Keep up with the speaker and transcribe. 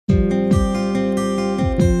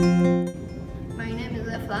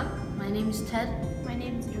is Ted. My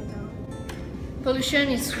name is Ryotaro. Pollution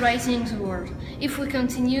is rising the world. If we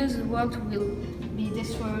continue, the world will be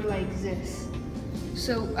destroyed like this.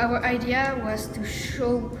 So our idea was to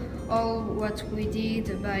show all what we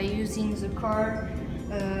did by using the car,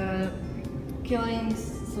 killing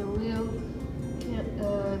the wheel,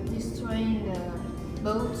 destroying the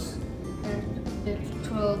boats, and the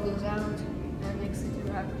petrol goes out, and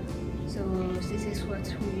etc. So this is what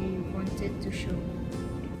we wanted to show.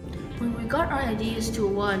 When we got our ideas to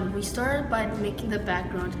one, we started by making the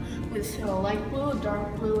background with light blue,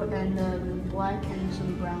 dark blue, and black and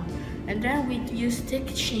some brown. And then we used thick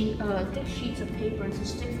sheets of paper to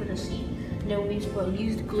stick for the seat. And then we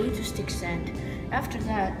used glue to stick sand. After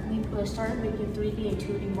that, we started making 3D and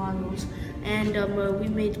 2D models. And we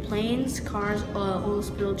made planes, cars,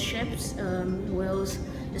 oil-spilled ships, whales,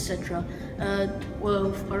 etc.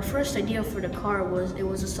 Well, our first idea for the car was it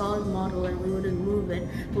was a solid model and we wouldn't move it,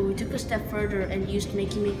 but we took a step further and used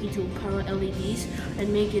Makey to power LEDs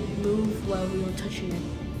and make it move while we were touching it.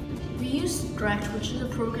 We used Scratch, which is a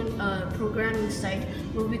programming site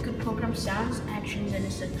where we could program sounds, actions, and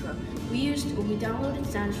etc. We downloaded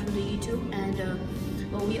sounds from the YouTube and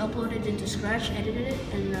we uploaded it into Scratch, edited it,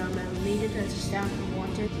 and made it as a sound we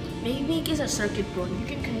wanted. Make is a circuit board. You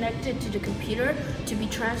can connect it to the computer to be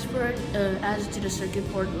transferred as to the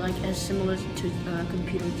circuit board, as similar to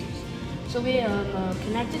computer keys. So we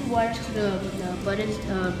connected wires to the buttons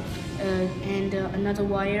and another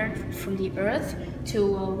wire from the earth to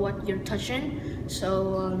what you're touching.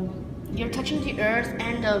 So you're touching the earth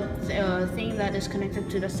and the thing that is connected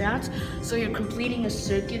to the sounds. So you're completing a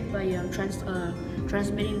circuit by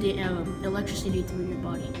transmitting the electricity through your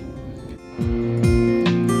body.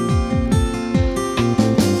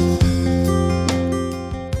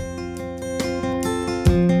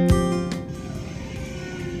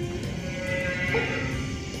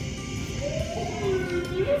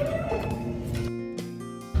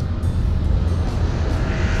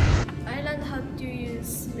 I learned how to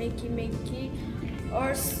use Makey.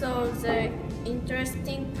 Also, the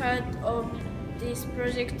interesting part of this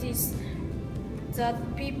project is that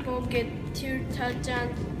people get to touch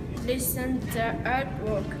and listen to the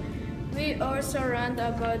artwork. We also learned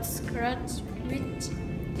about Scratch, which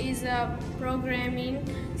is a programming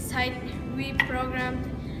site. We programmed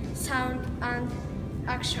sound and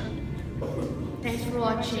action. Thanks for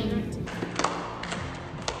watching.